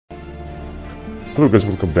Hello guys,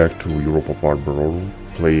 welcome back to Europa Barbarorum,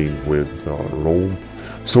 playing with Rome.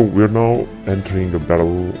 So we're now entering a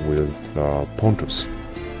battle with Pontus.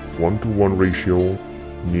 1-to-1 ratio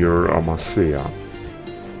near Amasea.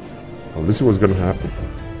 Well, let's see what's gonna happen.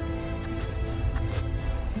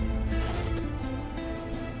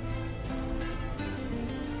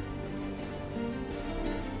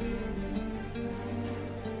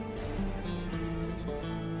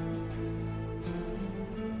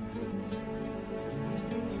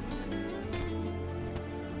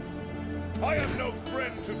 I have no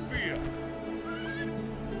friend to fear.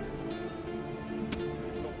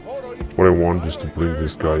 What I want is to bring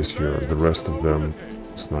these guys here. The rest of them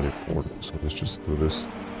is not important. So let's just do this.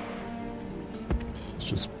 Let's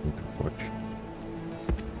just bring the bunch.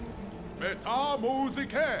 Meta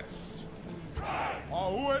musices.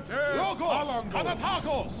 Auete Logos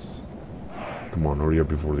Anatakos. Come on, hurry up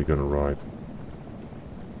before they can arrive.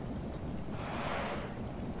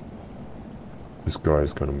 This guy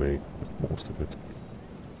is gonna make most of it.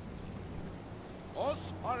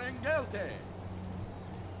 Os parengelte.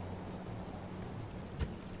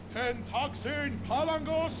 Tentaxin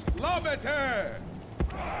palangos labete.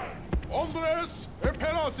 Hombres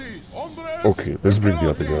epelasis. Hombres. Okay, let's bring the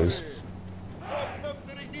other guys.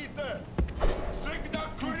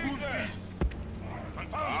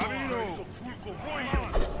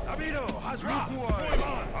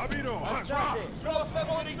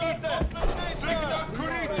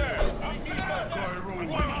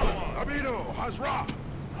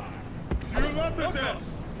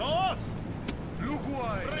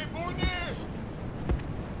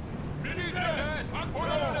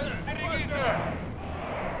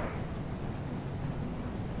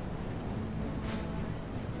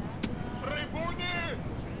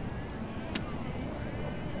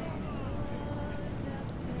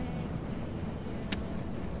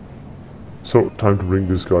 So, time to bring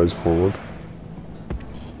these guys forward.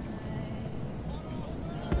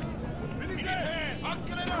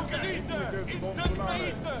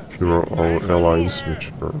 Here are our allies,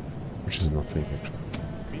 which is nothing actually.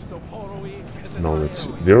 Now let's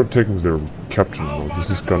see. They are taking their captain now. This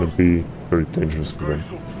is gonna be very dangerous for them.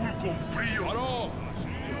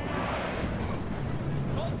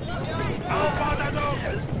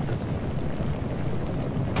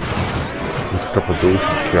 This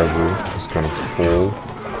Cappadocian cavalry is gonna fall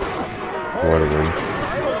right away.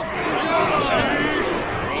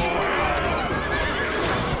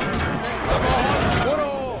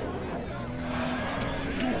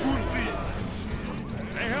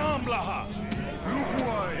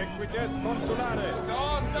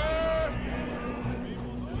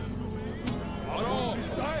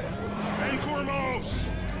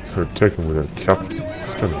 They're attacking with their captain.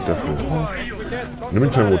 It's kind of definitely. In the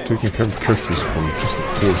meantime, we're taking casualties from just the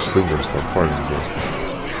poor slingers that are fighting against us.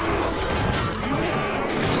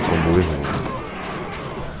 It's unbelievable.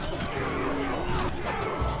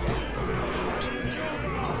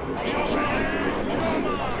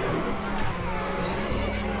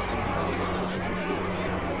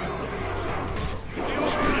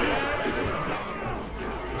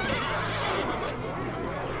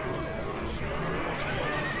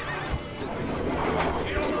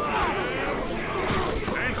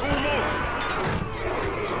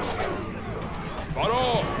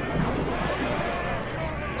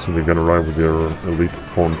 So they're gonna ride with their elite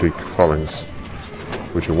Pontic phalanx,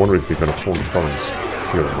 which I wonder if they're gonna form the phalanx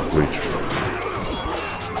here on the breach.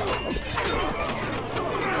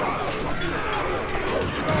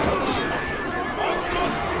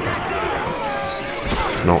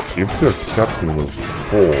 Now, if their captain will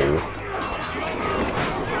fall,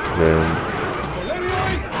 then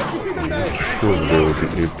I'm not sure they will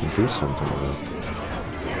be able to do something with that.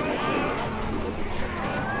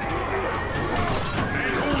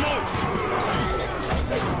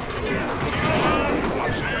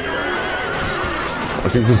 I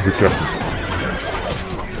think this is the captain.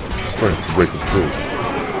 He's trying to break it through.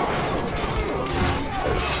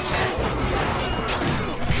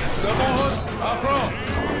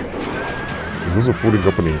 He's also putting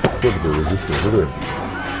up an incredible resistance, look at him.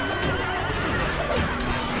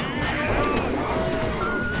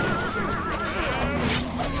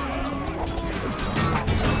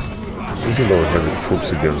 Isn't our heavy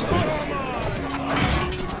troops against him?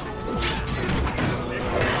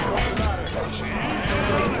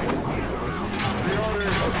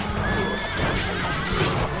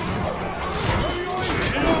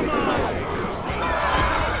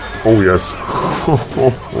 Oh yes.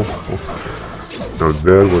 Now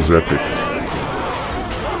that was epic.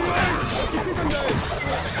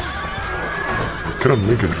 I cannot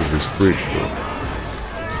make it through this bridge though.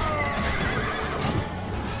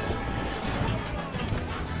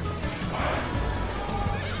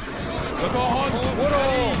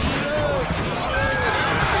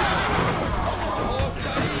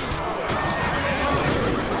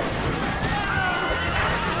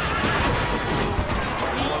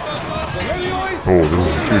 Oh, this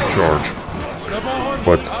is a huge charge.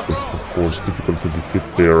 But it's of course difficult to defeat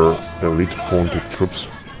their elite pointed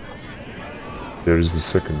troops. There is the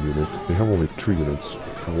second unit. They have only 3 units.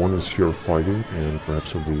 One is here fighting and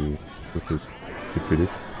perhaps will be quickly defeated.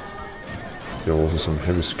 There are also some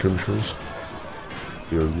heavy skirmishers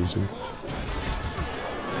they are using.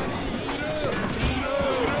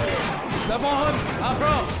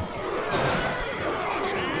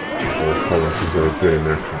 All phalanxes are good in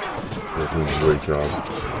action. They're doing a great job.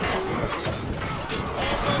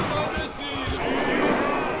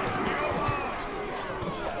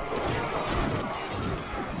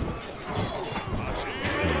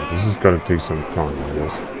 This is gonna take some time, I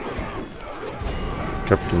guess.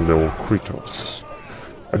 Captain Leo Kritos.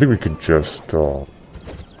 I think we could just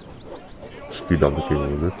speed up the game a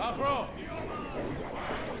little bit.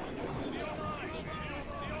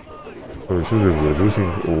 So you see that we're losing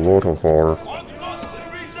a lot of our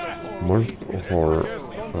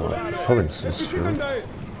phalanxes here.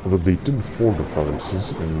 Although they didn't form the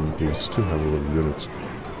phalanxes and they still have a lot of units.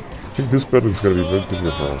 I think this battle is gonna be very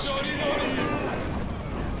difficult for us.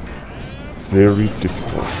 Very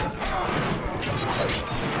difficult.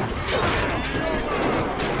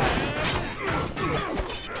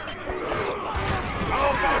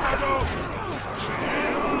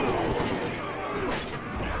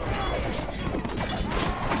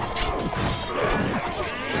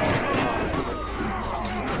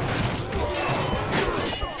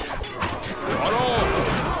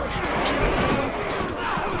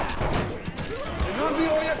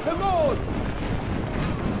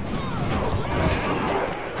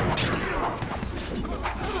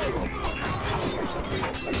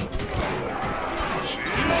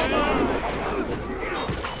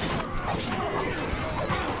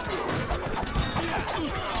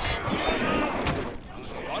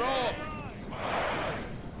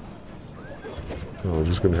 We're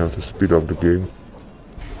just gonna have to speed up the game.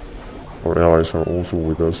 Our allies are also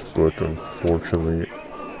with us, but unfortunately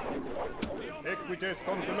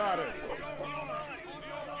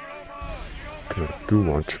cannot do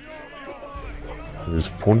much. These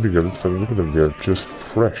pointing elites, look at them, they're just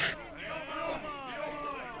fresh.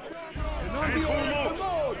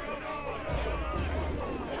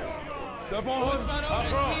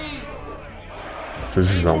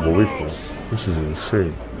 This is unbelievable. This is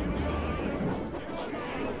insane.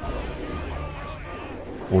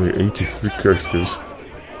 Only 83 casualties.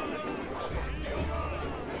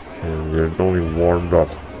 And they're only warmed up.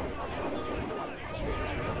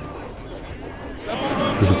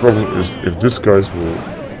 Because the trouble is, if these guys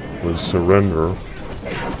will surrender,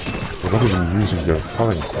 they're not even using their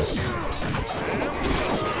phalanxes.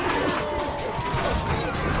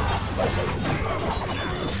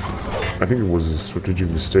 I think it was a strategic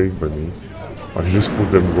mistake by me. I should just put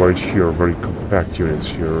them right here, very compact units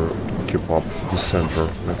here, to keep up the center.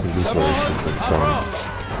 I think this way I should have done.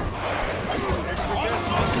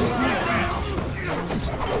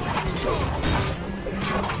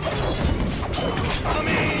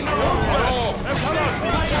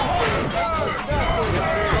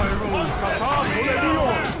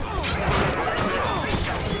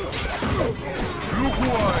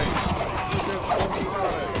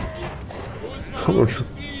 How much?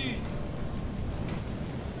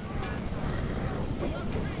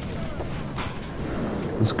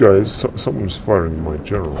 This guy, someone's firing my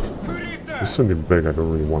general. I send him back, I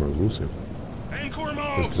don't really want to lose him.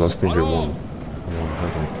 That's the last thing I want to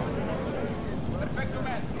happen.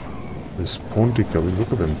 This Pontica,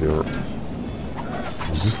 look at them, they're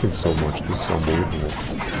resisting so much, this is unbelievable.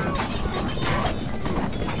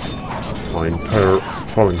 My entire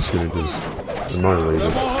phalanx unit is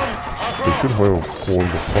annihilated. They should however form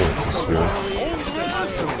the phalanxes here.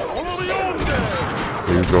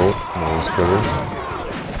 There you go, now it's better.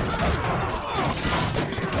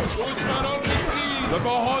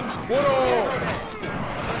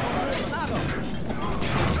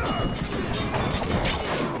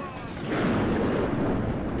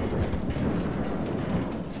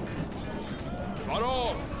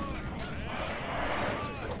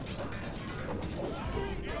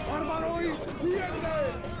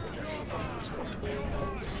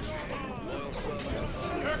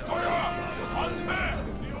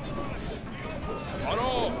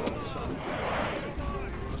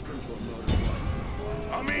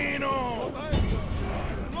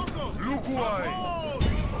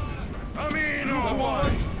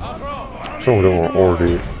 Some of them are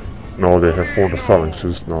already, now they have formed the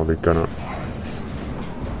phalanxes, now they're gonna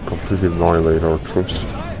completely annihilate our troops.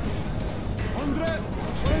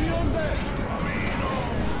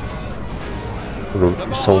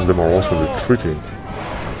 Although some of them are also retreating.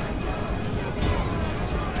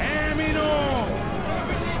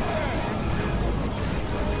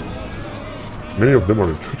 Many of them are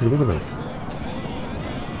retreating. Look at them.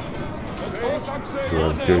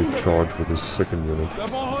 They getting charged with this second unit.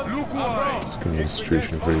 Second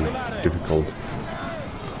administration very difficult.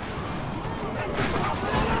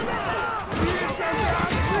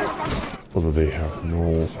 Although they have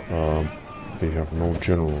no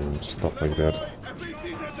general and stuff like that.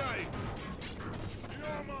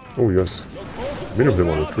 Oh yes, many of them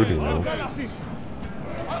are retreating now.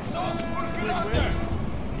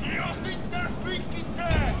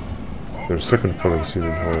 Their second phalanx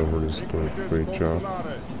unit, however, is doing a great job.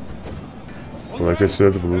 But like I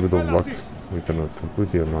said, with a little bit of luck, we can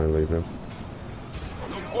completely annihilate them.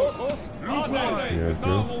 Yeah,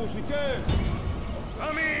 good.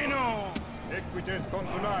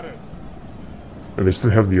 And they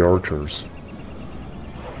still have the archers.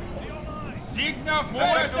 Signa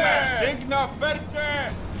fuerte! Signa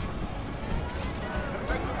fuerte!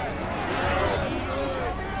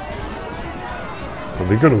 And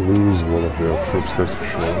they're gonna lose a lot of their troops, that's for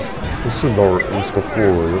sure. Let's send our stuff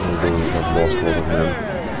forward, although we have lost a lot of men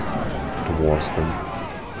towards them.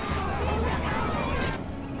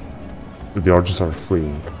 The archers are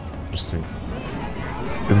fleeing. Interesting.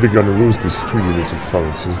 If they're gonna lose these 2 units of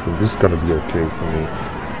phalanxes, then this is gonna be okay for me.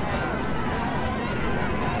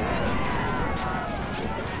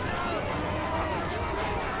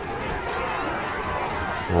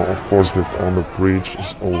 Well, of course, that on the breach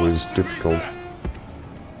is always difficult.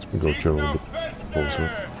 Let's go general a bit closer.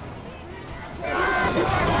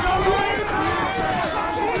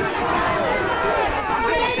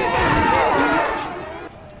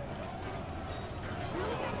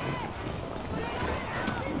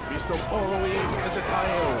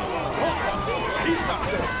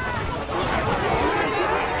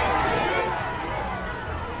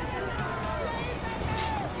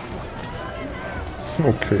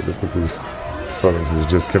 Okay, look at these phalanxes. They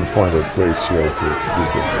just can't find a place here to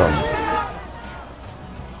use their phalanx.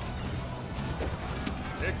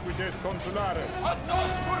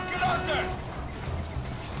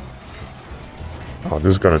 Oh,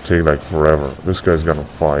 this is gonna take like forever. This guy's gonna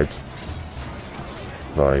fight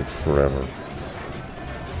like forever.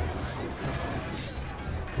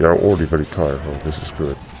 They are already very tired. Oh, this is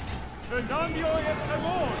good.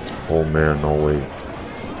 Oh man, no way.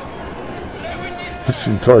 This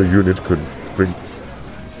entire unit could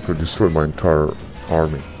destroy my entire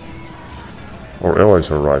army. Our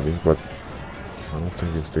allies are arriving, but I don't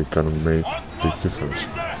think if they're gonna make a big difference.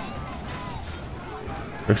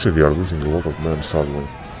 Actually, they are losing a lot of men suddenly.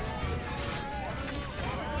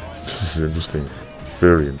 This is interesting.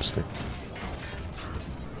 Very interesting.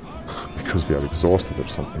 Because they are exhausted or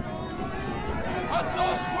something.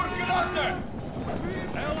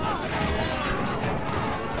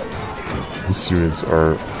 These units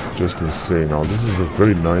are just insane. Now this is a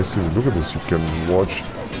very nice unit. Look at this, you can watch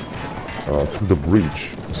through the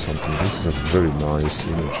breach or something. This is a very nice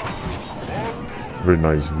image. Very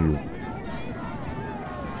nice view.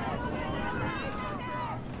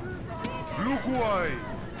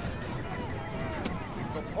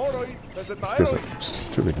 These guys are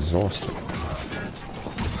still exhausted.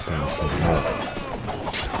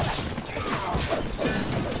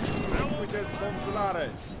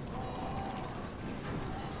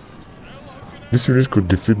 This unit could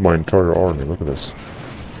defeat my entire army. Look at this.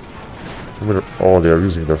 Oh, they are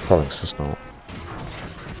using their phalanxes now.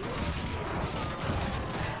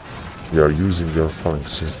 They are using their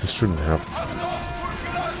phalanxes. This shouldn't happen.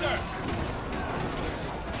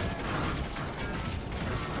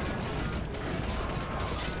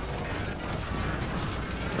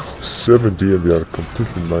 70 and they are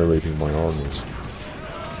completely annihilating my armies.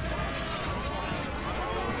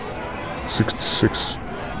 66.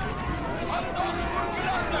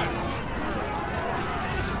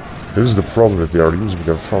 This is the problem, that they are using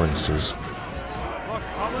their phalanxes.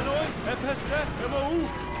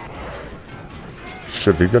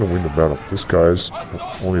 Shit, they're gonna win the battle. These guys,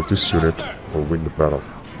 only this unit, will win the battle.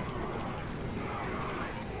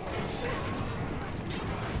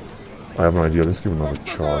 I have an idea. Let's give another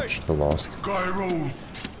charge. The last. I'm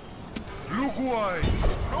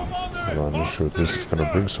not sure if this is gonna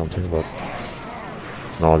bring something, but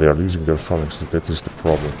no, they are losing their phalanxes. That is the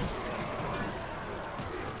problem.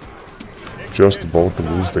 Just about to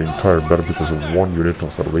lose the entire battle because of one unit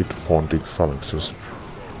of elite Pontic phalanxes.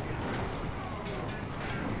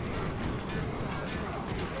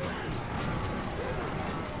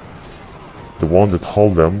 The one that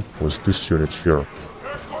held them was this unit here.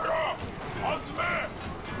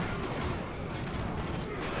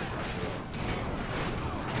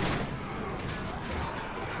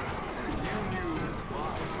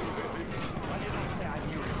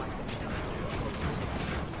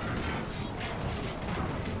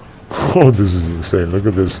 Oh, this is insane. Look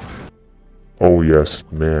at this. Oh yes,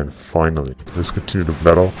 man, finally. Let's continue the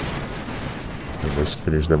battle. And let's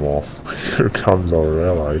finish them off. Here comes our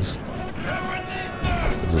allies.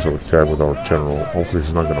 This is our attack with our general. Hopefully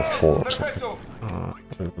he's not gonna fall or something.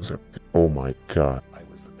 Oh my god.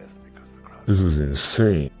 This was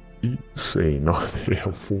insane. Insane. Now they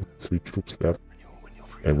have 43 troops left.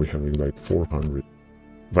 And we have like 400.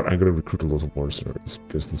 But I'm gonna recruit a lot of mercenaries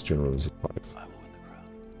because this general is alive.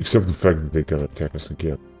 Except the fact that they can attack us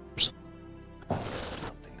again.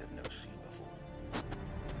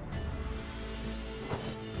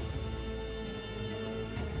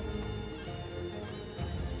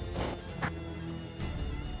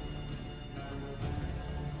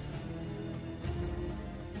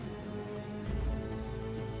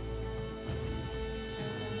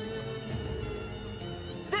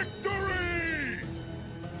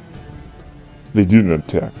 They didn't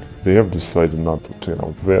attack. They have decided not to attack.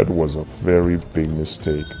 Now, that was a very big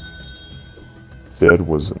mistake. That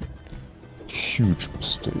was a huge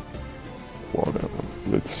mistake. Whatever.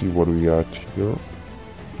 Let's see what we got here.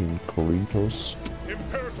 In Kolitos.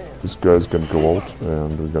 This guy's gonna go out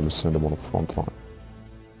and we're gonna send him on the front line.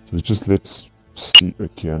 So let's see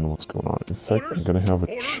again what's going on. In fact, I'm gonna have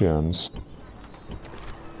a chance.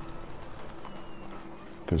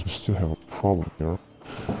 Because we still have a problem here.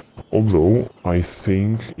 Although, I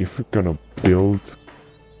think if we're gonna build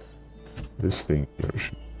this thing here,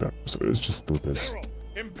 should be better. So let's just do this.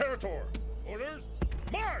 Imperator, orders,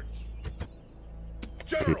 march!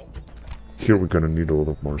 Okay. Here we're gonna need a lot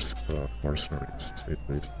of mercenaries, at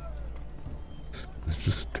least. Let's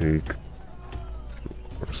just take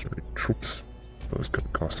mercenary troops. Those gonna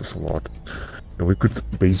cost us a lot. And we could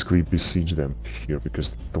basically besiege them here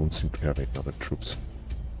because they don't seem to have any other troops.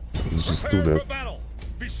 Let's just do that.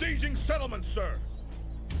 Besieging settlement, sir.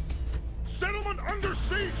 Settlement under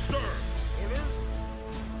siege, sir. Orders.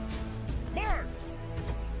 March.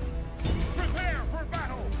 Prepare for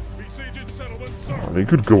battle. Besieging settlement, sir. They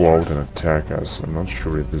could go out and attack us. I'm not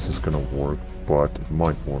sure if this is gonna work, but it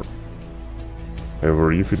might work.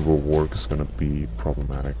 However, if it will work, it's gonna be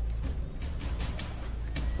problematic.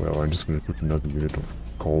 Well, I'm just gonna put another unit of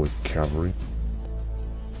Gaulic cavalry.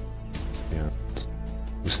 And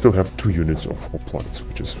we still have 2 units of hoplites,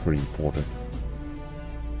 which is very important.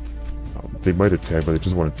 They might attack, but they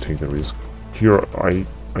just want to take the risk. Here, I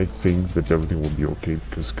think that everything will be okay,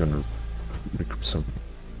 because it's gonna recruit some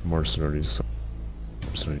mercenaries, some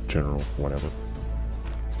mercenary general, whatever.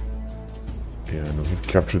 And we've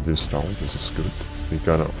captured this town, this is good. They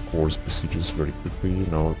gonna, of course, besiege us very quickly.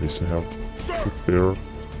 Now they still have a troop there.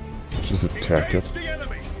 Just attack it.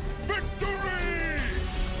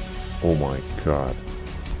 Oh my god.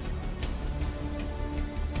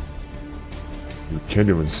 You can't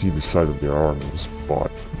even see the side of their armies,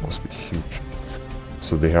 but it must be huge.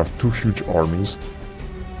 So they have 2 huge armies.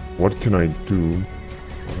 What can I do?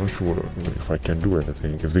 I'm not sure if I can do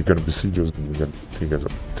anything. If they're gonna besiege us, then they're gonna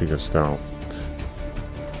take us down.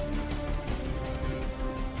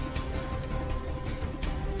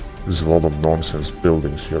 There's a lot of nonsense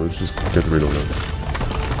buildings here. Let's just get rid of them.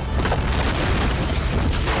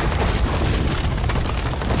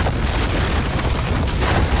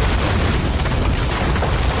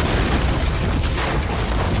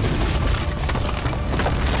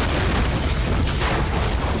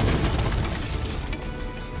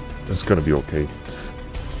 It's gonna be okay.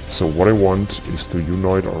 So what I want is to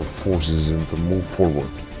unite our forces and to move forward.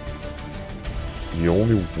 The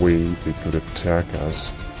only way they could attack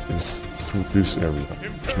us is through this area,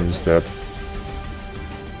 which means that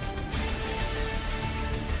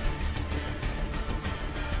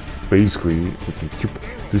basically we can keep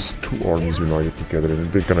these 2 armies united together, and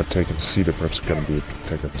if they're gonna take and see that perhaps gonna be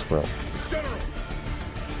attacked as well.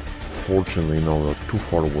 Fortunately, now we're too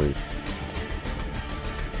far away.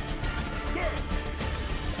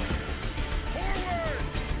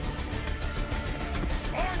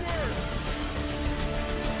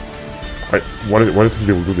 What I think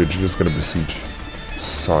they will do, they're just gonna besiege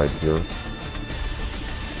side here.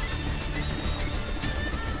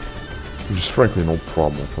 Which is frankly no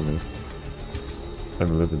problem for me.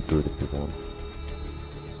 And let them do it if they want.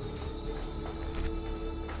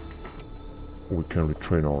 We can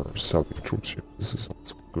retrain our Celtic troops here. This is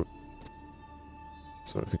also good.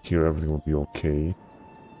 So I think here everything will be okay.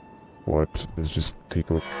 But let's just take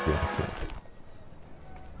a look at it.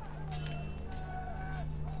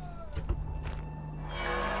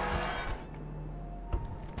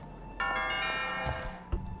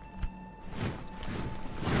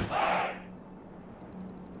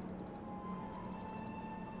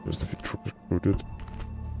 There's a few troops recruited.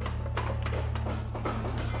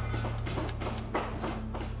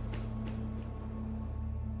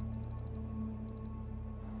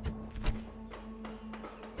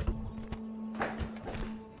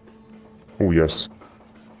 Oh yes.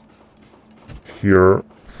 Here,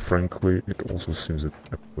 frankly, it also seems that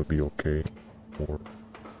it will be okay. Or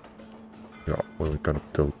yeah, well, we gotta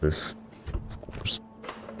build this, of course.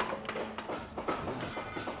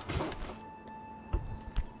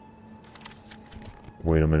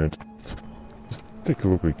 Wait a minute. Let's take a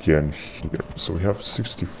look again here. So we have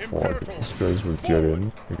 65. If these guys will get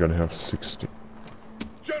in, we're gonna have 60.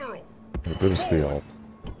 General. We better stay out.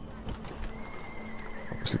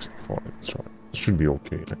 65, that's right. It should be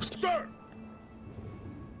okay next time. Sir.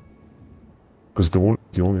 Because the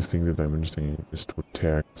only thing that I'm interested in is to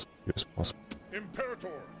attack as quickly as possible.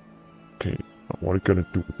 Imperator. Okay, now what are we gonna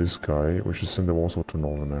do with this guy? We should send him also to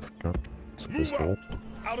Northern Africa. So let's Move go.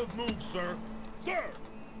 out of move, sir. Sir.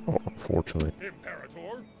 Oh, unfortunately,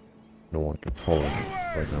 Imperator. no one can follow him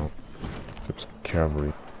right now. Except some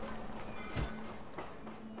cavalry.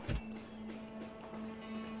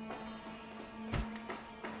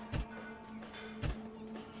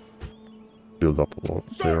 Build up a lot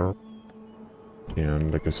there.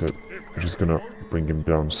 And like I said, we're just gonna bring him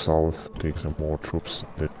down south, take some more troops,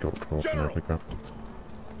 then go to North Africa.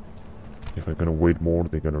 If I'm gonna wait more,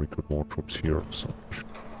 they're gonna recruit more troops here, so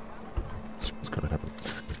see what's gonna happen.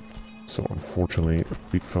 So unfortunately, a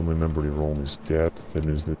big family member in Rome is dead. That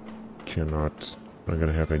means that not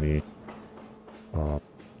gonna have any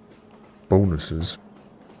bonuses.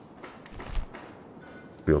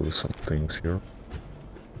 Build some things here.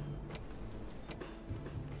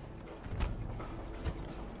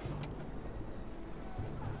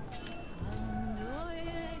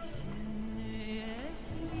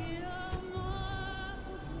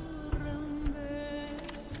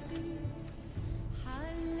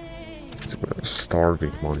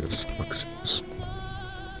 Starving Marius Maximus.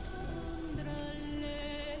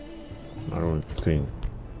 I don't think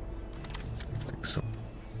so.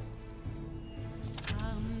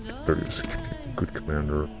 Darius, good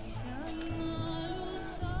commander.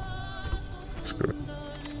 That's good.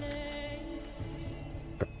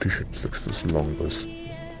 Tactician Sextus Longus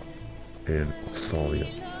in Australia.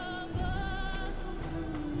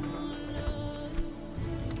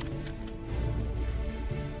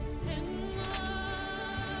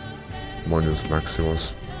 Minus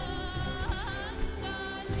Maximus.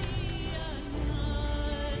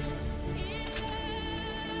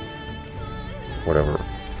 Whatever.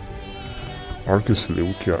 Arcus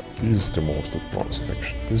Leucia is the most advanced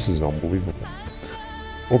faction. This is unbelievable.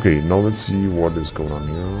 Okay, now let's see what is going on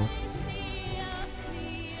here.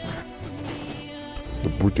 The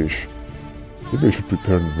British. Maybe I should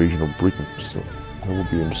prepare an invasion of Britain, so that would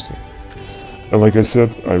be interesting. And like I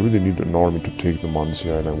said, I really need an army to take the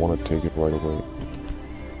Mancia, and I want to take it right away.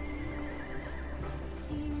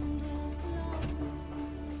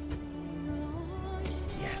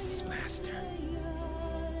 Yes, master.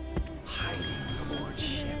 Hiding aboard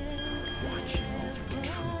ship, watching over the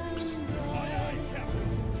troops. Aye, aye, Captain.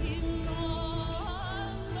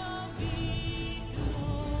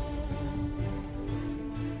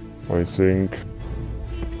 I think...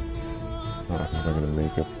 he's not gonna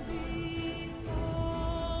make it.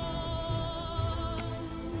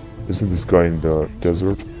 Isn't this guy in the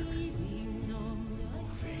desert?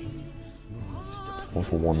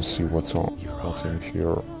 Also want to see what's in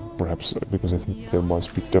here. Perhaps because I think there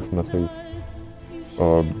must be definitely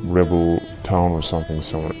a rebel town or something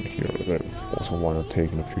somewhere in here that I also want to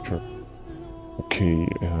take in the future. Okay,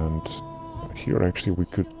 and here actually we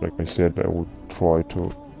could, like I said, I would try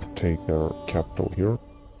to take their capital here,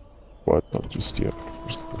 but not just yet.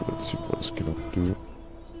 First of all, let's see what it's gonna do.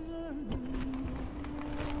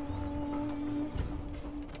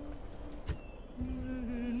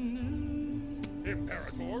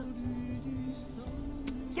 Imperator.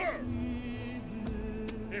 Sir.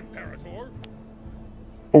 Imperator.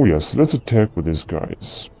 Oh yes, let's attack with these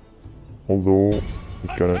guys. Although,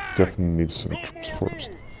 we're gonna definitely need some troops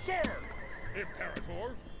first. Sir.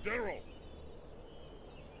 Imperator. General.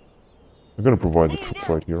 I'm gonna provide the troops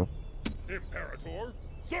right here. Imperator.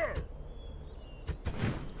 Sir.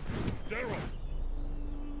 General.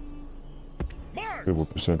 March. We will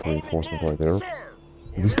present reinforcement right there. Sir.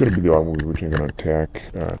 And this is gonna be the army which are gonna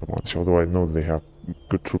attack the Mancia. Although I know they have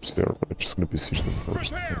good troops there, but I'm just gonna besiege them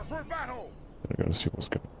first. Prepare for battle. And I'm gonna see what's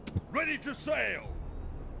gonna Ready to sail.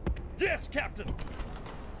 Yes, Captain.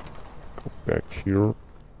 go back here.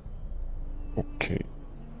 Okay.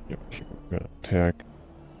 Yeah, here we're gonna attack.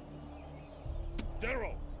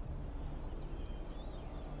 General.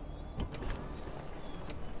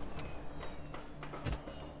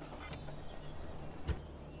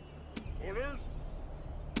 Orders.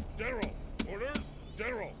 General. Orders.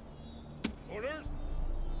 General. Orders.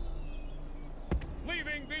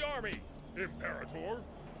 Leaving the army. Imperator.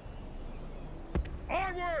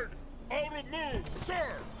 Onward! Out of move, sir!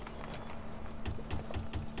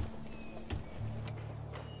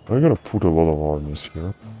 I'm gonna put a lot of armies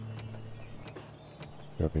here.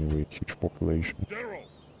 We have anyway a huge population. General.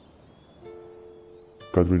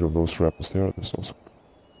 Got rid of those rebels there. There's also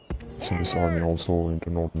send this army also into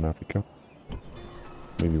Northern Africa.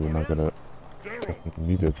 Maybe we're not gonna technically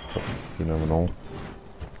need it, but you never know.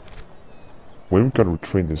 Well, we gotta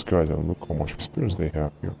retrain these guys and look how much experience they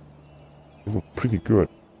have here. They look pretty good.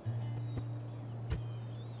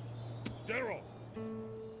 General.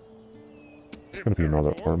 It's gonna be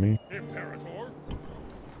another army. Imperator.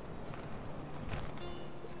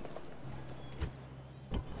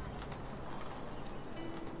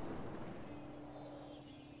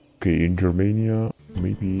 Okay, in Germania,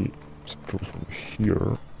 maybe some troops from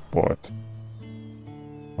here, but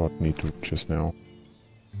not need to just now.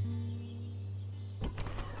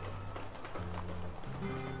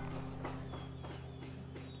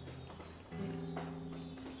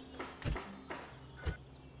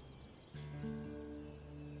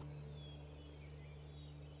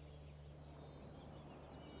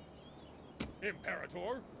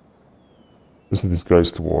 Imperator. This is these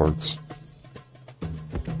guys towards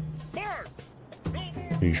March! No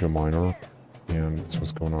more. Asia Minor, and that's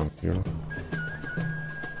what's going on here.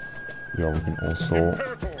 Yeah, we can also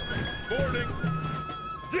Imperator. Boarding.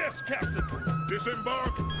 Yes, Captain.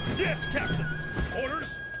 Disembark. Yes, Captain. Orders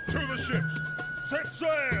to the ships. Set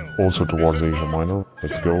sail. also towards Asia Minor.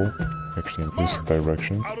 Let's go. Actually, in this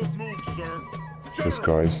direction. Out of move, sir. This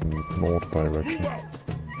General. guy's in the north direction. Move out.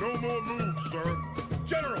 No more moves, sir.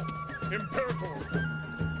 General. Imperator.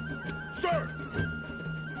 Sir.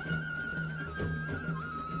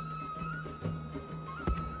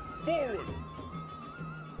 Forward.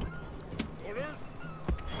 Orders.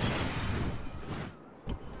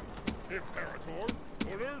 Imperator.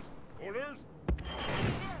 Orders. Orders.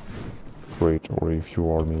 Great, or a few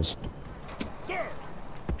armies. Sir.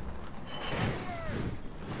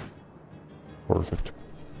 Perfect.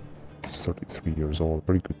 He's 33 years old.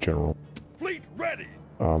 Very good general. Fleet ready.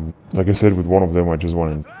 Like I said, with one of them, I just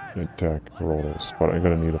want to attack Rhodes, but I'm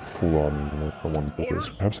gonna need a full army, you know, for one borders.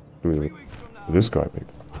 Perhaps I could do it with this guy, maybe.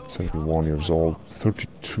 71 years old,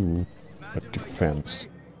 32 at defense.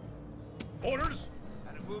 Orders.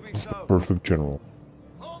 This is the perfect general.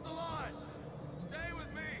 Hold the line. Stay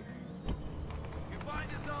with me. You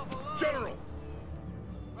find yourself alone. General.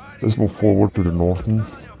 Let's move forward to the northern,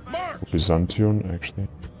 March. Byzantium, actually.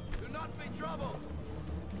 Do not be troubled.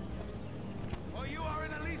 For you are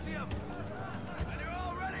in Elysium. And you're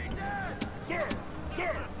already dead. Sir.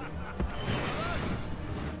 Sir.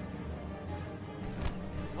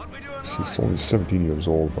 What we doing He's only 17 years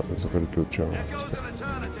old, but he's a very good general. Here goes an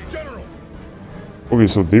eternity. General. Okay,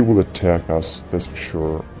 so they will attack us, that's for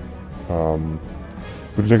sure.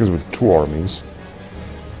 They attack us with two armies.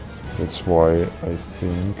 That's why I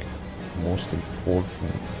think the most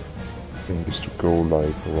important thing is to go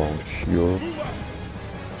like around here, Move out.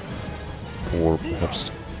 or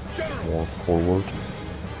perhaps General. more forward.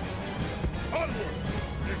 Onward.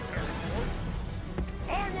 Imperator.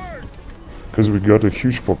 Onward. Because we got a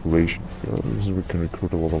huge population here, this is we can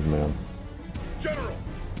recruit a lot of men. General.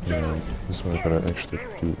 General. And this is what I gotta actually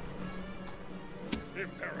do.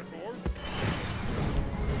 Imperator.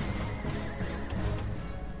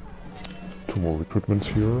 Two more recruitments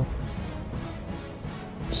here.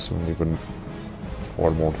 So even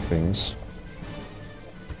far more things.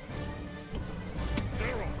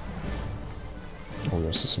 General. Oh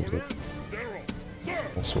yes, this is it. General. Sir.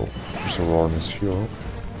 Also, there's our armies here.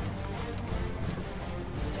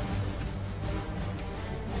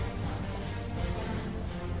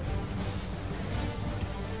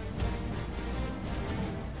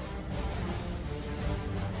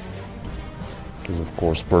 Is of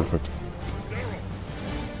course perfect. General.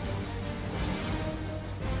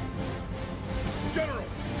 General.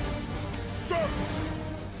 Sir.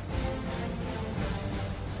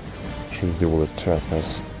 Actually, they will attack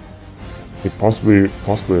us. They possibly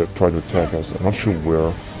try to attack us. I'm not sure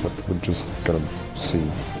where, but we're just gonna see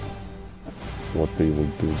what they will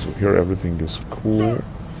do. So here everything is cool.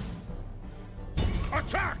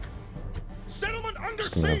 Attack. Settlement under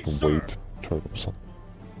Just gonna have siege, to sir. wait. Turn or something.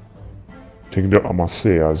 Taking the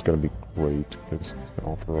Amasea is gonna be great because it's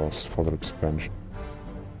gonna offer us further expansion.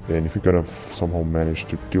 And if we're gonna somehow manage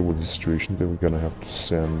to deal with the situation, then we're gonna have to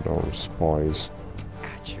send our spies.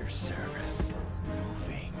 At your service.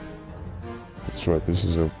 Moving. That's right, this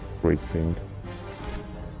is a great thing.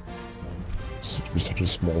 Such a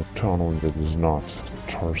small town only that is not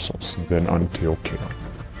Tarsus, then Antiochia.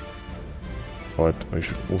 but I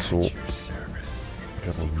should also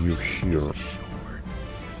have a view here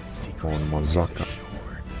on Mazaka.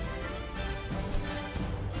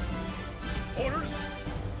 Orders.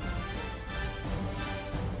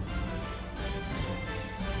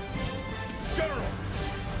 General.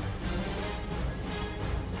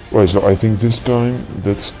 Right, so I think this time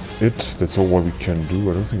that's it. That's all what we can do.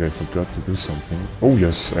 I don't think I forgot to do something. Oh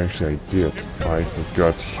yes, actually I did. I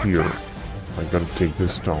forgot here. I gotta take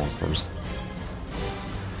this down first.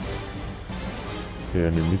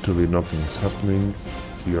 And in Italy nothing's happening.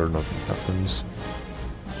 Here nothing happens.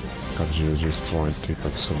 Kanji is just trying to take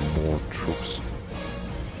out some more troops.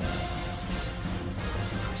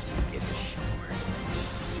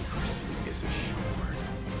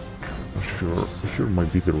 Not sure. Here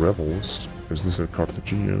might be the rebels, because these are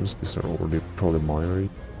Carthaginians, these are already Ptolemaioi.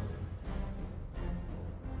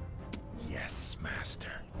 Yes,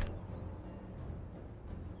 master.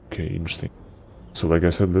 Okay, interesting. So like I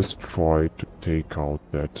said, let's try to take out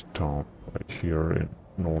that town right here in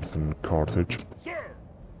northern Carthage. Sir.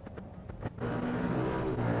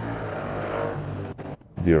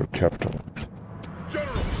 Their capital.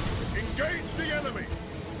 General. Engage the enemy.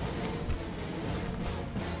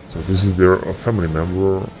 So this is their family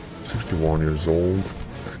member, 61 years old.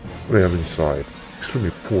 What do they have inside?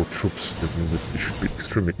 Extremely poor troops. That means that it should be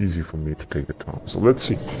extremely easy for me to take the town. So let's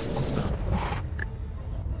see.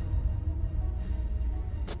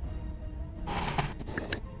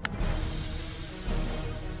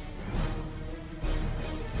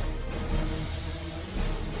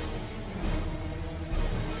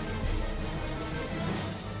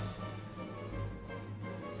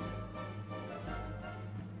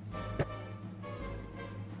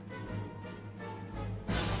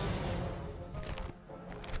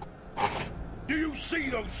 Do you see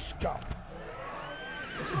those scum?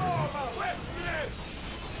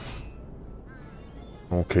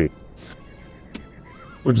 Okay.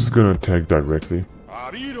 We're just gonna attack directly.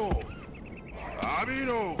 Abido!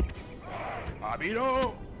 Abido!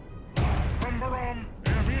 Abido! Barbarorum!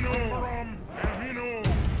 Barbarorum!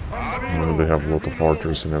 I know they have a lot of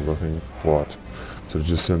archers and everything, but so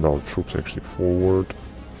just send our troops actually forward.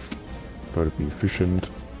 Try to be efficient.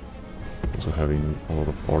 Also having a lot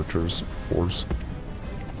of archers, of course.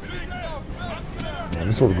 Now,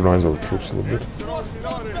 let's organize our troops a little bit.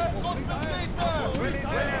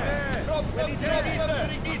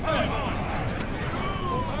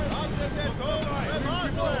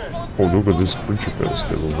 Oh, look at these principes,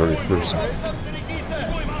 they were very fearsome.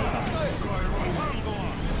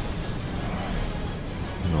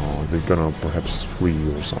 No, they're gonna perhaps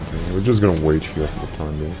flee or something. We're just gonna wait here for the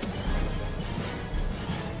time being.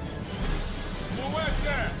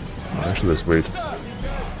 Actually, let's wait.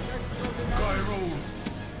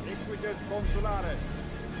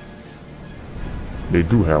 They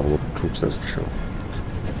do have a lot of troops, that's for sure.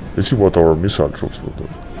 Let's see what our missile troops will do.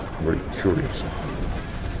 I'm very curious.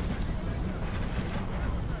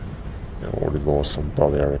 They already lost some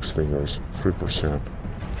Balearic slingers, 3%.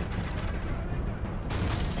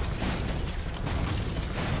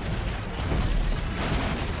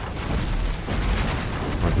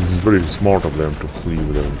 This is very smart of them to flee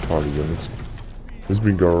with their entire units. Let's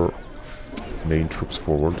bring our main troops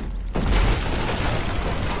forward.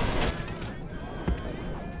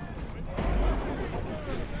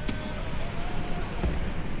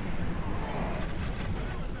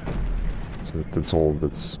 So that's all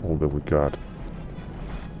that we got.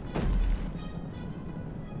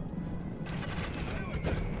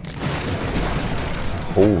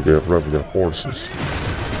 Oh, they have regular horses.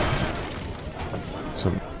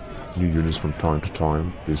 Some new units from time to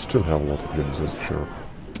time. They still have a lot of units, that's for sure.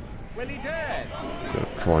 They're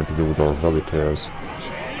trying to do with our velites.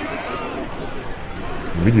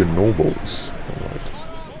 Median nobles, alright.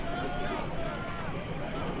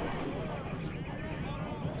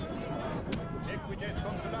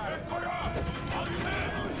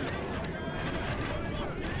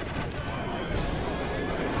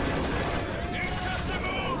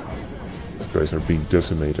 These guys are being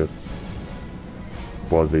decimated.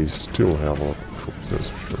 But they still have a lot of troops, that's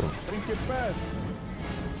for sure.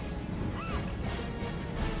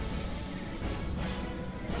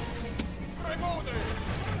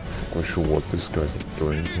 Not quite sure what these guys are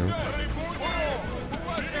doing here.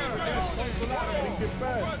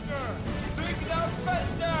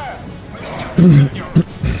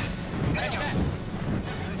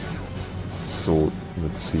 So,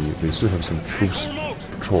 let's see, they still have some troops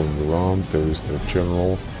patrolling around. There is their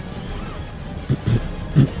general.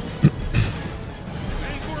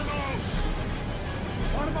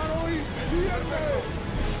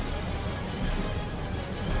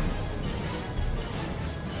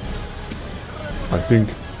 I think...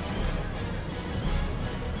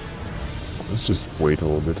 Let's just wait a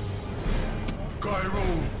little bit.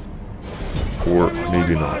 Or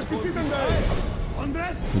maybe not.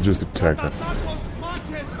 Just attack them.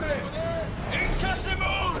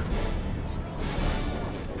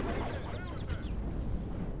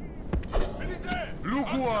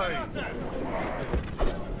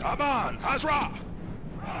 Aban, Hazra!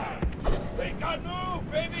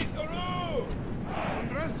 baby, through!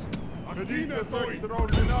 Andres, Medina soy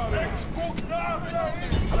extraordinario.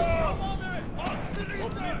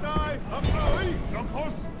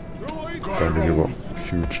 Going to give a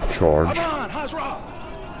huge charge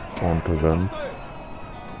onto them.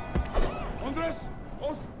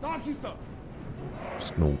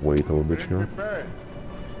 Just gonna wait a little bit here.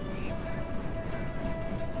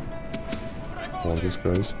 All these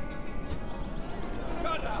guys.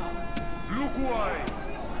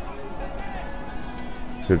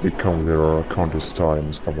 Here they come with their counter-style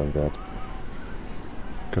and stuff like that.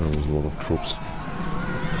 Gonna lose a lot of troops.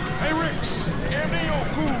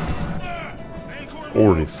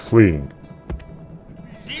 Already fleeing.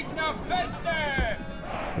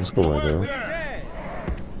 Let's go right there.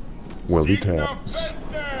 Well, it happens.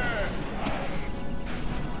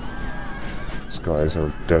 These guys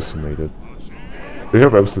are decimated. They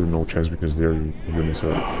have absolutely no chance because their units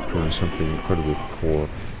are doing something incredibly poor.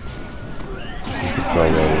 This is the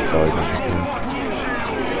parallel guide infantry.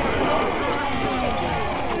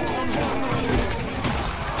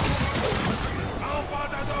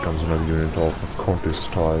 Comes another unit of Contest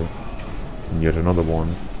style, and yet another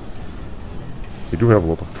one. They do have a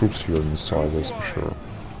lot of troops here inside, that's for sure.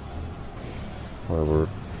 However, it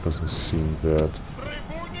doesn't seem that.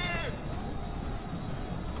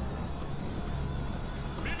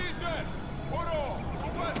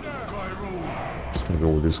 Just gonna go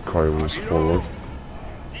with this Kairos forward.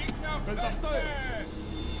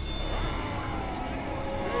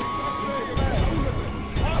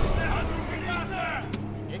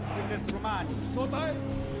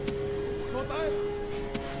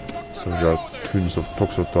 So we got twins of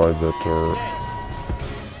Toxotai that are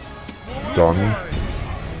done.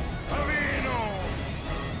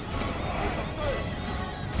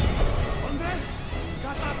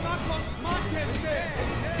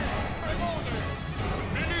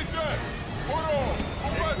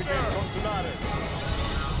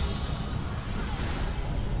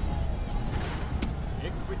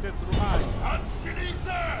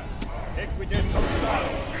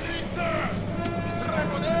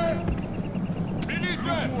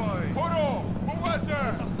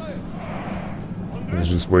 Let's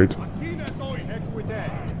just wait.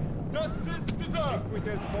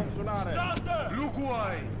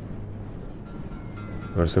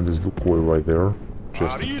 I send this Lukoil right there,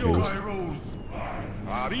 just in case.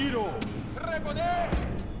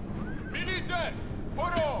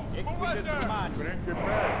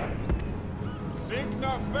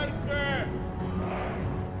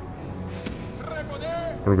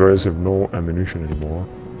 Our guys have no ammunition anymore.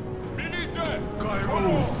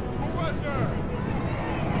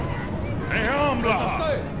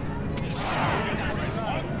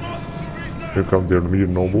 Here come their immediate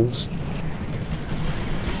nobles.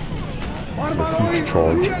 A huge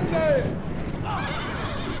charge.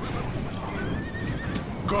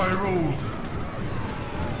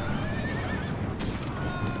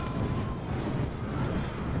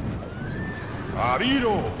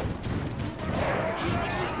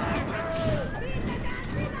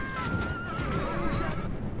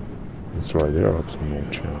 That's right, they are absolutely no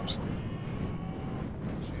chance.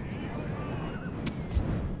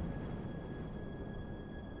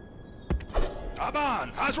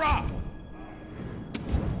 Aban, Hazra!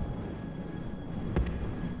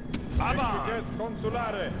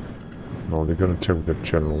 No, they're gonna check their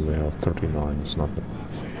general, they have 39, it's not the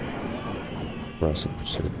aggressive to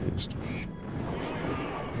say the least.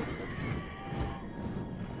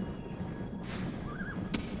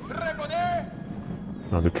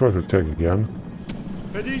 Now they try to attack again.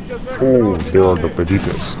 Oh, there are the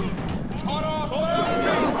Peditas.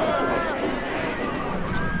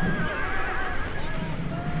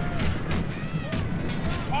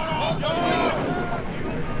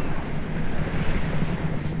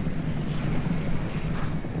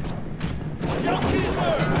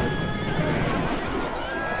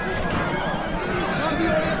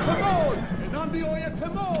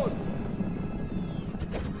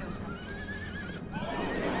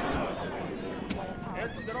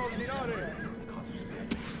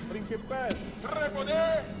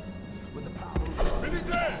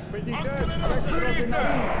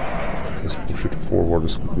 Let's push it forward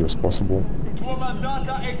as quickly as possible.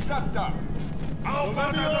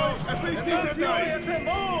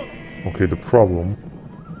 Okay, the problem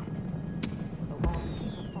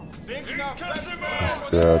is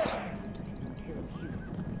that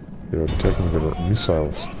they're attacking their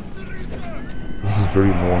missiles. This is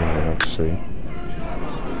very annoying, I have to say.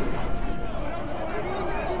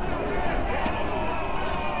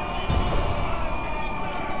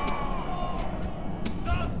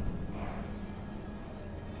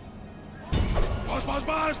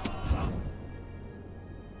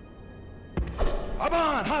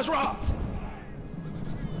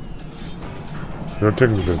 They're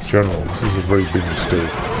attacking the general. This is a very big mistake.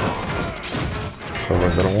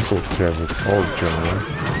 Alright, then also attack with our general.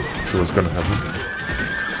 So what's gonna happen?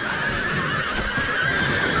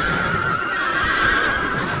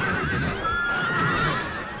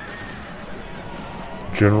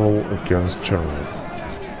 General against general.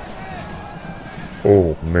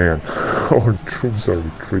 Oh man, our troops are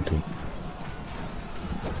retreating.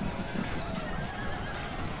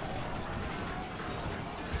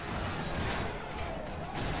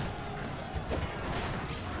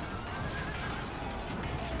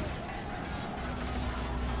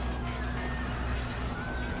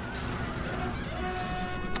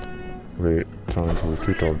 Okay, time to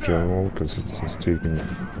retreat our general because it's taking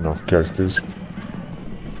enough casualties.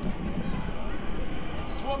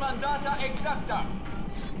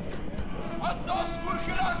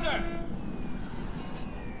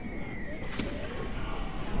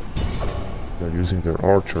 They're using their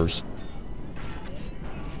archers.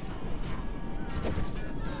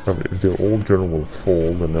 If their old general will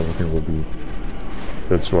fall, then everything will be...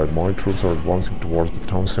 That's right, my troops are advancing towards the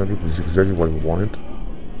town center. This is exactly what we wanted.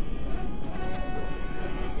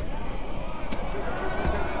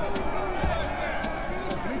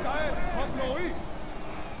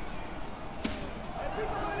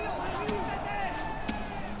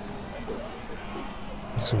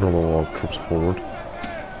 Let's roll our troops forward.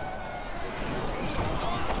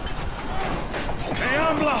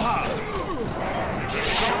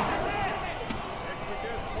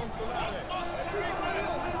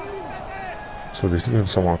 So they still have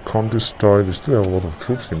some Archontis die, they still have a lot of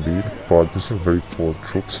troops indeed, but these are very poor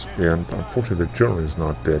troops, and unfortunately the general is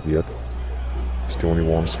not dead yet. He's the only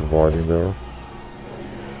one surviving there.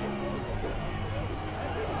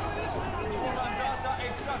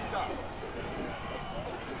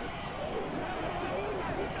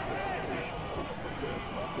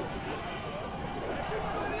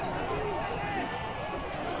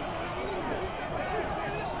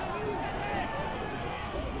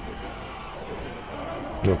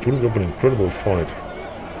 They're putting up an incredible fight,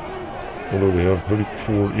 although they have very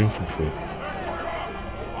poor infantry.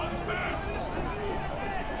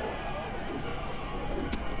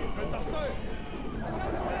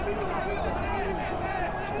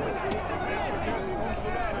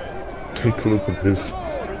 Take a look at this,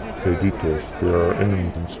 the details, there are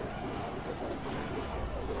enemies.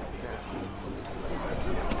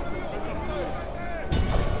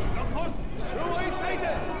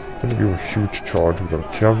 Gonna do a huge charge with our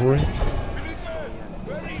cavalry.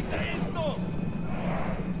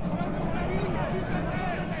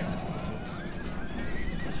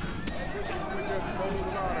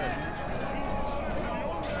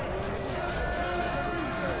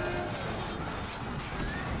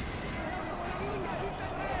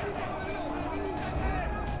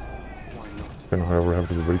 And however, have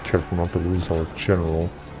to be very careful not to lose our general.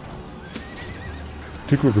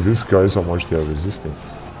 Take a look at these guys, how much they are resisting.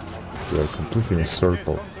 They are completely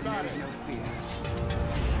encircled.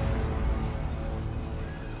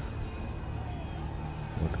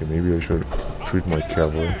 Okay, maybe I should treat my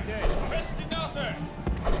cavalry.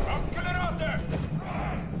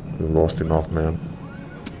 We lost enough men.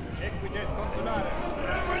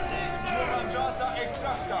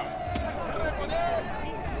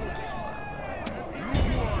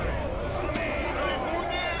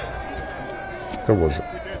 That was an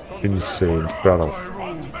insane battle.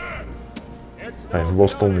 I have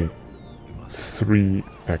lost only 3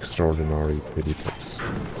 extraordinary pedicats.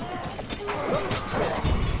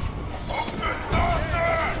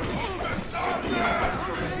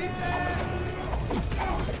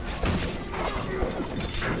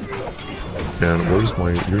 And where's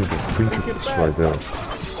my unit of principles right there?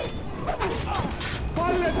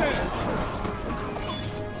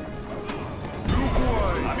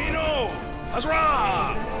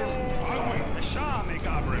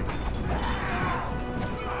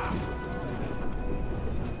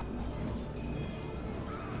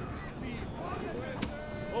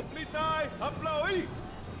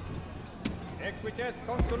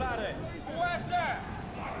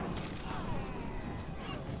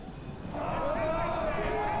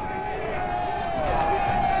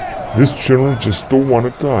 This general just don't want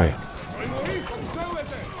to die.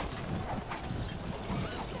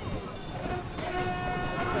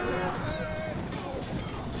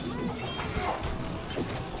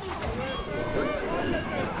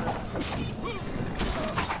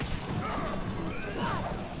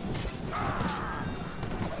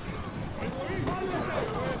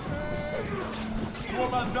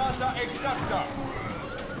 Comandata exacta.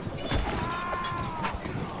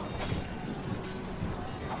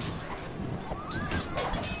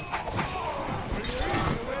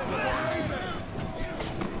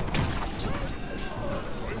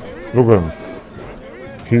 Look at him.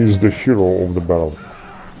 He is the hero of the battle.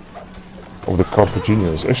 Of the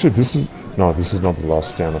Carthaginians. Actually, this is... No, this is not the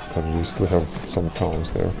last stand of Carthage. We still have some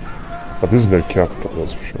towns there. But this is their capital,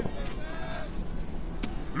 that's for sure.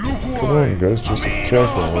 Come on, guys, just attack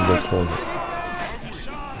them on that target.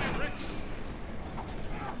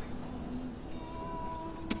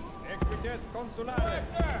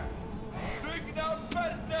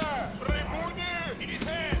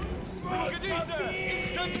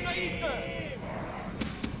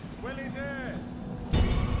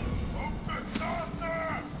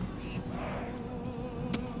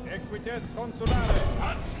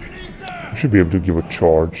 We should be able to give a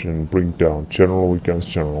charge and bring down general against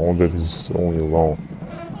general. All that is only alone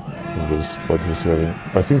in this, but he's having...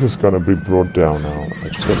 I think it's gonna be brought down now. I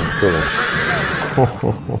just got a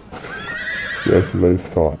feeling. Just as I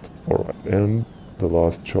thought. Alright, and the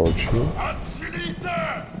last charge here.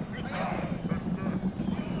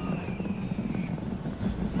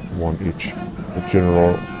 One each. The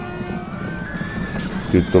general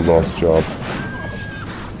did the last job.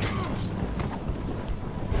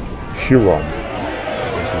 Huron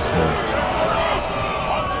is his name.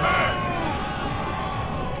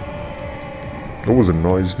 That was a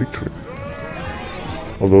nice victory.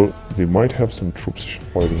 Although they might have some troops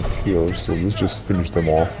fighting here, so let's just finish them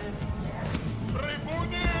off.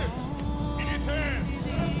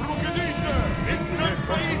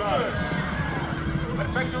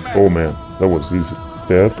 Oh man, that was easy.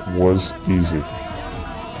 That was easy.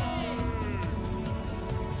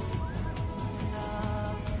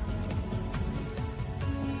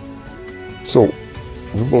 So,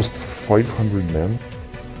 we lost 500 men.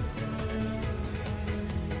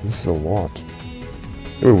 This is a lot.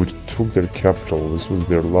 Anyway, we took their capital. This was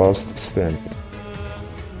their last stand.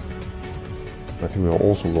 I think we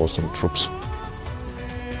also lost some troops.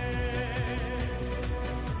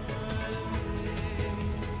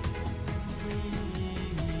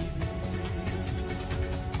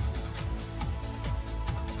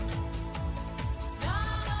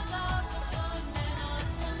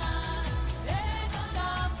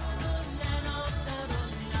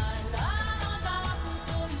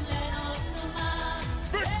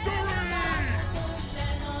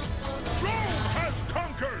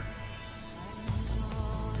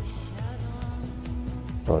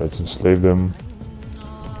 Let's enslave them.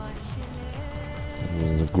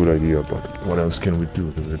 This is a good idea, but what else can we do?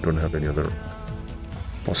 We don't have any other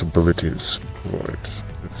possibilities. Right,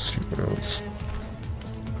 let's see what else.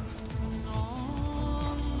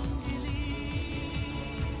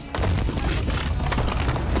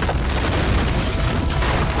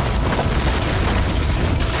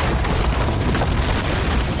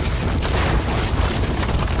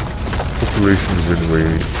 Population is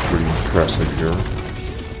anyway pretty impressive here.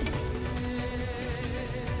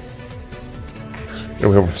 And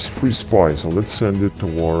we have a free spy, so let's send it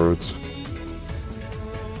towards...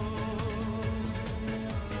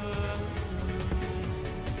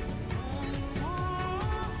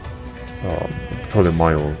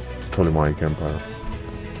 Ptolemaic Empire.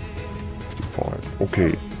 55.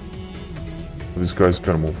 Okay. This guy's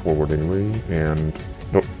gonna move forward anyway, and...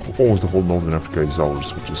 No, almost the whole northern Africa is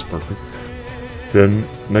ours, which is perfect. Then,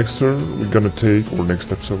 next turn, we're gonna take, or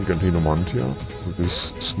next episode, we're gonna take Numantia, with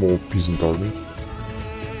this small peasant army.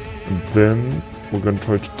 And then we're gonna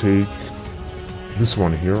try to take this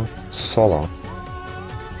one here, Sala.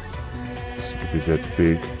 This could be that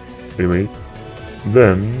big. Anyway,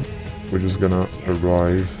 then we're just gonna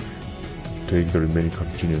arrive, take the remaining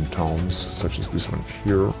Carthaginian towns, such as this one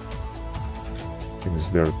here. I think it's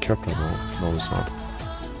their capital now. No, it's not.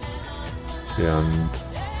 And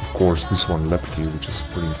of course this one, Lepki, which is a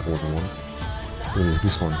pretty important one. Then there's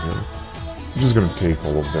this one here. We're just gonna take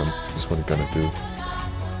all of them. That's what we're gonna do.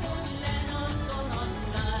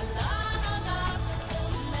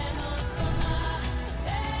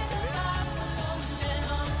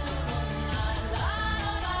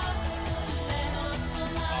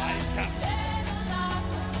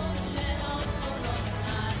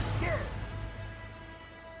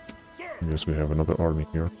 Yes, we have another army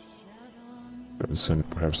here. Gonna send it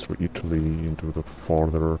perhaps through Italy into the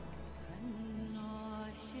farther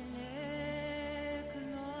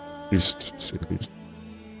east, at least.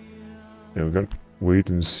 And we gotta wait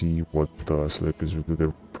and see what the Seleucids will do.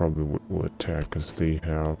 They probably will attack because they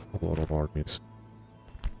have a lot of armies.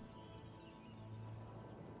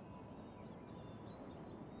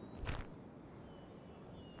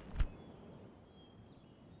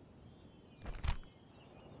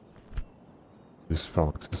 These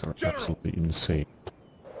phalanxes are absolutely insane.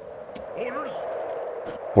 Orders.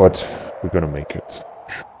 But we're gonna make it.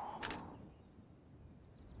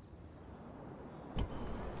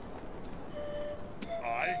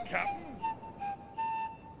 Aye, Captain.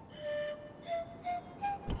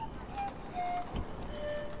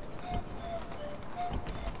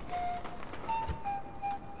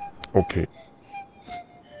 Okay.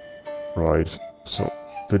 Right. So,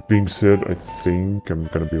 that being said, I think I'm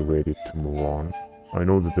gonna be ready to move on. I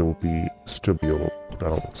know that there will still be a lot of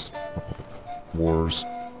battles, a lot of wars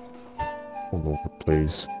all over the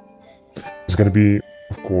place. It's gonna be,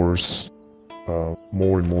 of course,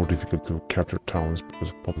 more and more difficult to capture towns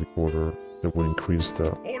because of public order. That will increase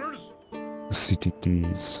the Orders.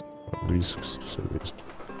 CTT's risks, to say the least.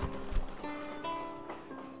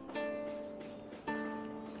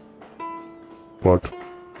 But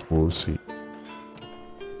we'll see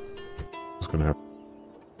what's gonna happen.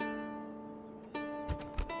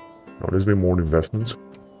 Now, there's been more investments.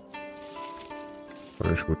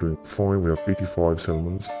 Actually, we're doing fine. We have 85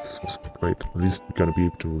 settlements. That's great. At least we're gonna be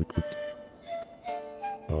able to recruit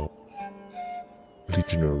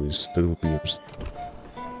legionaries. That will be interesting.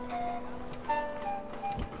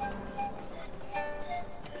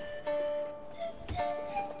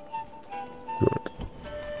 Good.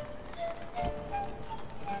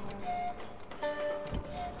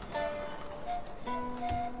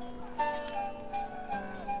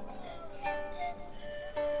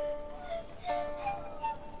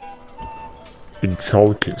 In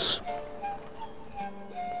Chalkis.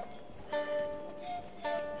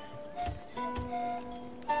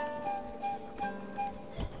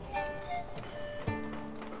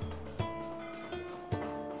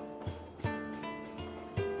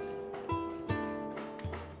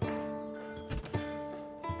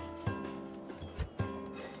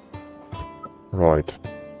 Right.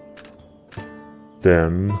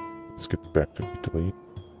 Then let's get back to Italy.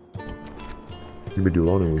 In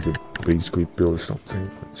Mediolanum we could basically build something.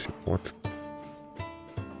 Let's see what.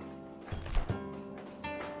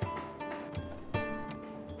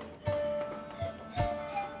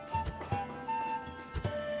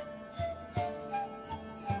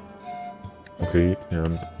 Okay,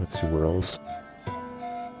 and let's see where else.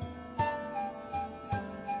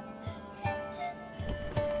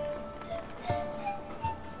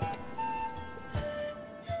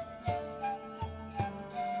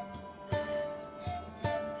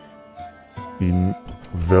 In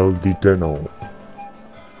Velditeno.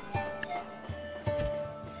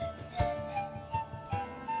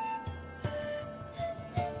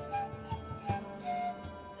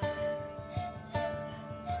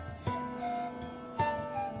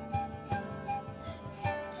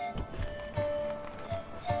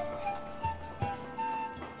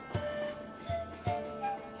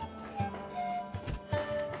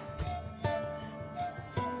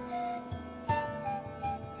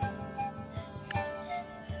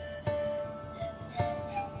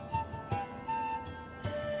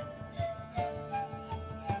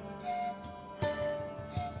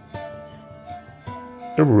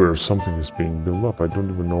 Everywhere something is being built up. I don't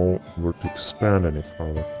even know where to expand any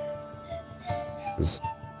further. Because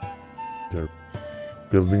there are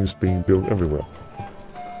buildings being built everywhere.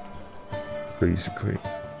 Basically.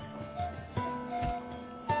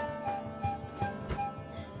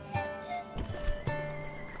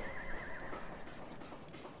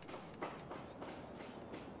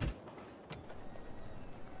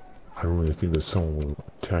 I don't really think that someone will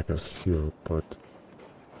attack us here, but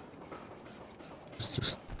let's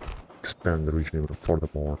just expand the region even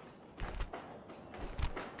furthermore.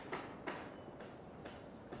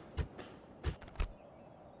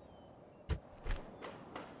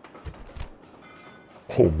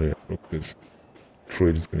 Oh man, look, this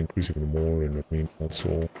trade is going to increase even more, and I mean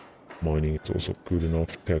also mining is also good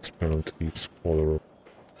enough. Tax penalties, color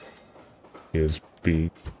is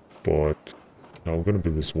big, but now we're going to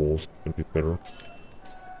build this walls a bit better.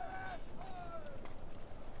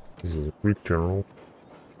 This is a Greek general.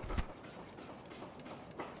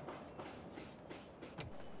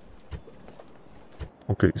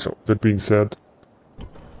 Okay, so that being said,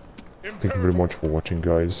 thank you very much for watching,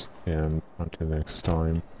 guys, and until next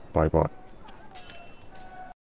time, bye bye.